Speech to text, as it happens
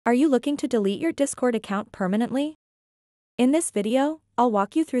Are you looking to delete your Discord account permanently? In this video, I'll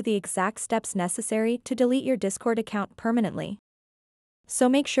walk you through the exact steps necessary to delete your Discord account permanently. So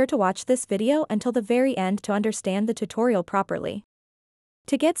make sure to watch this video until the very end to understand the tutorial properly.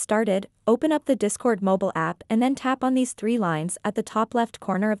 To get started, open up the Discord mobile app and then tap on these three lines at the top left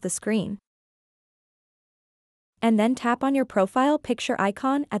corner of the screen. And then tap on your profile picture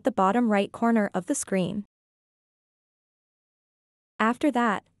icon at the bottom right corner of the screen. After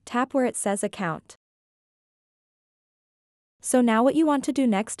that, tap where it says Account. So now what you want to do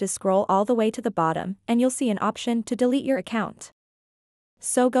next is scroll all the way to the bottom and you'll see an option to delete your account.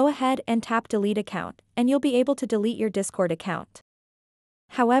 So go ahead and tap Delete Account, and you'll be able to delete your Discord account.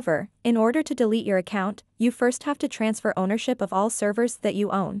 However, in order to delete your account, you first have to transfer ownership of all servers that you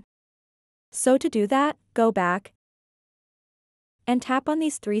own. So to do that, go back and tap on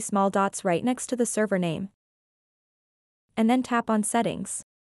these three small dots right next to the server name. And then tap on Settings.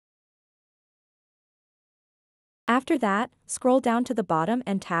 After that, scroll down to the bottom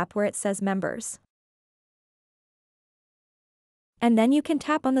and tap where it says Members. And then you can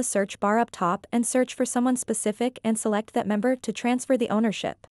tap on the search bar up top and search for someone specific and select that member to transfer the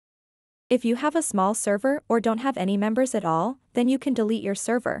ownership. If you have a small server or don't have any members at all, then you can delete your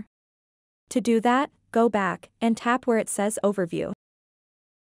server. To do that, go back and tap where it says Overview.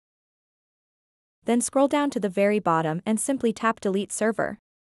 Then scroll down to the very bottom and simply tap Delete Server.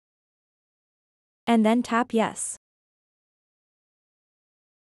 And then tap Yes.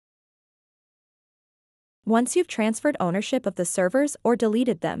 Once you've transferred ownership of the servers or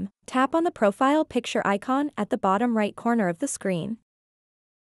deleted them, tap on the profile picture icon at the bottom right corner of the screen.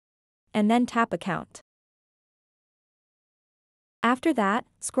 And then tap Account. After that,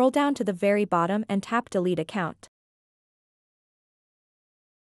 scroll down to the very bottom and tap Delete Account.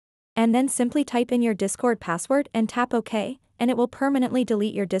 And then simply type in your Discord password and tap OK, and it will permanently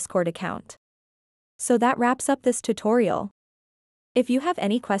delete your Discord account. So that wraps up this tutorial. If you have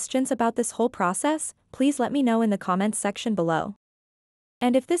any questions about this whole process, please let me know in the comments section below.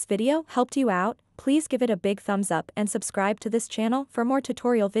 And if this video helped you out, please give it a big thumbs up and subscribe to this channel for more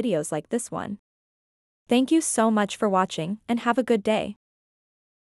tutorial videos like this one. Thank you so much for watching and have a good day.